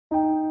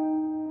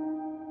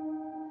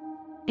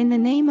In the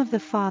name of the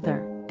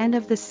Father, and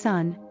of the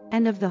Son,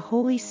 and of the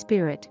Holy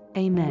Spirit,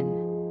 Amen.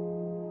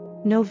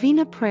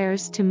 Novena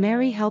Prayers to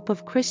Mary, Help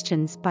of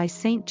Christians by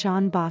St.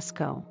 John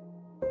Bosco.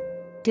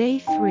 Day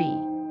 3.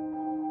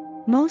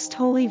 Most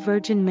Holy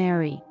Virgin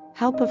Mary,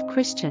 Help of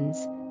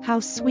Christians,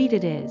 how sweet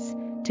it is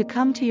to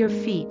come to your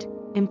feet,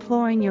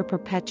 imploring your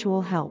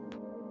perpetual help.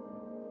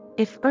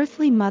 If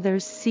earthly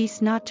mothers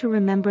cease not to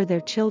remember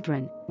their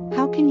children,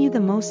 how can you, the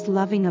most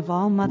loving of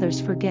all mothers,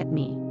 forget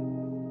me?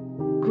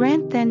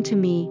 Grant then to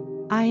me,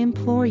 I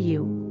implore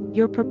you,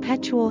 your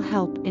perpetual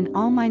help in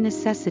all my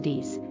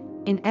necessities,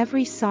 in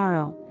every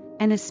sorrow,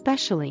 and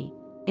especially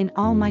in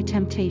all my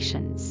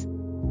temptations.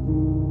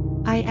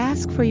 I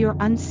ask for your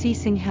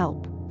unceasing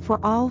help, for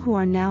all who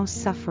are now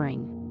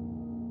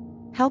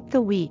suffering. Help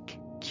the weak,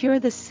 cure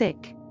the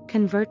sick,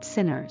 convert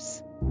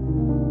sinners.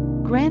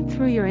 Grant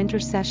through your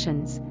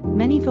intercessions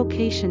many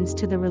vocations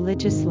to the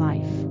religious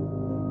life.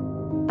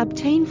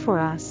 Obtain for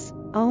us,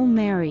 O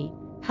Mary,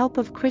 Help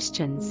of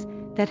Christians,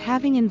 that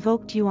having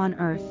invoked you on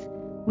earth,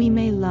 we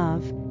may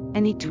love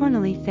and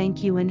eternally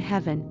thank you in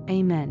heaven.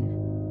 Amen.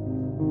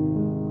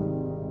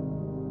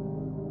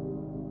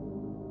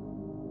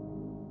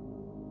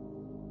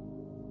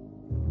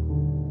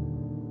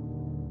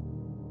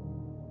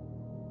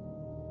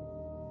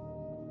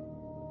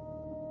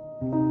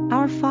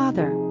 Our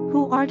Father,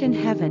 who art in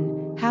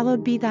heaven,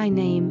 hallowed be thy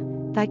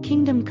name, thy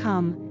kingdom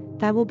come,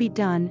 thy will be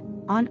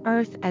done, on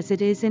earth as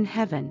it is in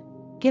heaven.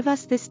 Give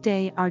us this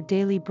day our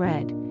daily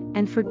bread,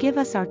 and forgive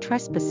us our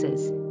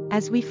trespasses,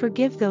 as we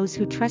forgive those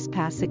who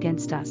trespass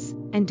against us,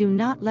 and do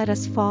not let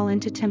us fall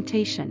into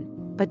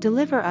temptation, but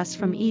deliver us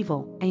from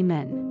evil.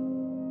 Amen.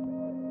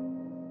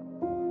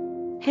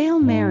 Hail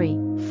Mary,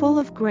 full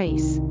of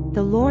grace,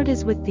 the Lord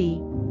is with thee,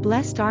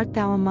 blessed art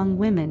thou among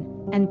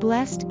women, and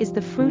blessed is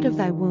the fruit of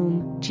thy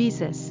womb,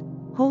 Jesus.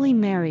 Holy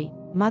Mary,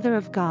 Mother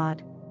of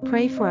God,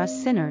 pray for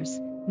us sinners,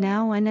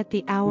 now and at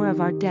the hour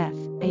of our death.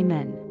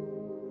 Amen.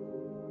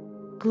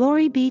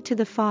 Glory be to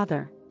the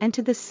Father, and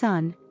to the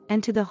Son,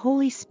 and to the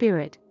Holy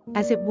Spirit,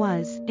 as it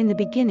was in the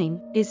beginning,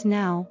 is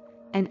now,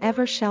 and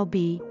ever shall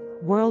be,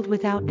 world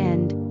without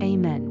end.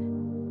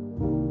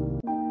 Amen.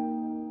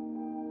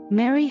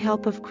 Mary,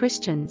 Help of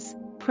Christians,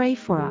 pray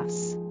for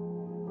us.